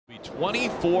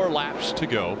24 laps to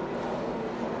go.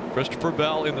 Christopher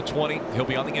Bell in the 20. He'll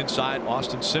be on the inside.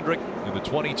 Austin Cindric in the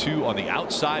 22 on the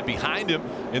outside. Behind him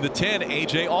in the 10,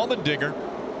 A.J. Allmendinger.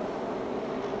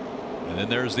 And then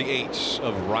there's the 8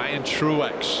 of Ryan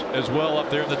Truex as well up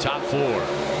there in the top 4.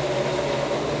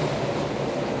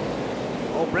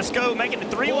 Oh, Briscoe making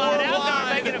it 3 wide out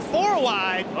there, making it 4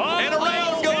 wide. Oh, and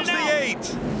around goes the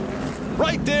 8.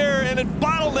 Right there, and it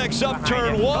bottlenecks up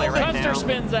turn 1. Custer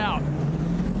spins out.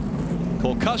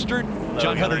 Cole Custer,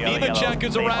 John Hunter Nemechek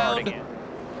is around.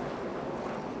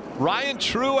 Ryan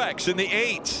Truex in the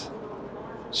 8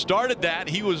 started that.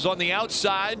 He was on the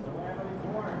outside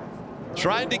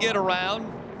trying to get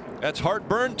around. That's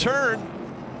heartburn turn.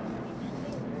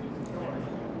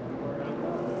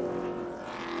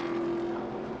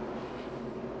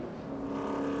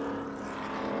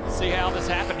 See how this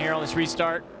happened here on this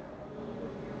restart.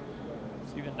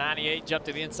 See the 98 jump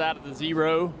to the inside of the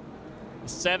 0. The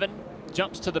 7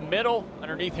 jumps to the middle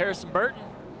underneath Harrison Burton.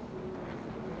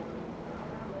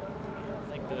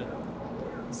 I think the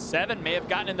 7 may have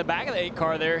gotten in the back of the 8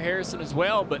 car there, Harrison as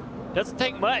well, but doesn't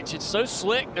take much. It's so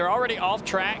slick. They're already off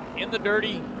track in the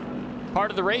dirty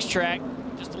part of the racetrack.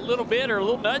 Just a little bit or a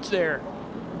little nudge there.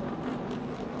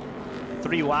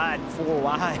 3 wide, 4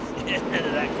 wide into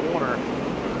that corner.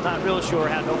 Not real sure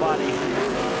how nobody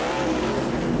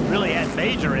really had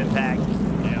major impact.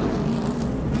 Yeah.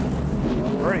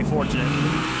 Very fortunate.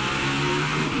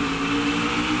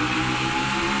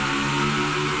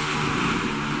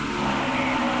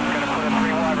 Gonna put a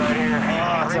 3 wide right here.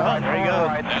 There you go.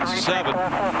 That's 7.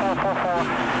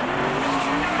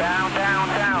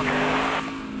 Down.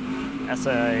 That's a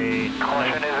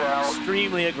Caution is out.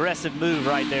 extremely aggressive move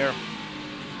right there.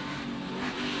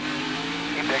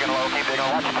 Keep digging low. Watch the 2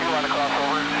 on the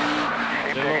crossover.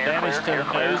 A little damage to the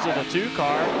nose of the 2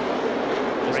 car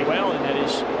as well in that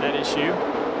issue.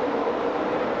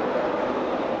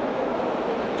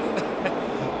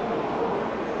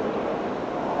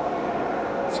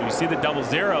 So you see the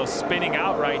 00 spinning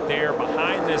out right there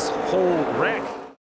behind this whole wreck.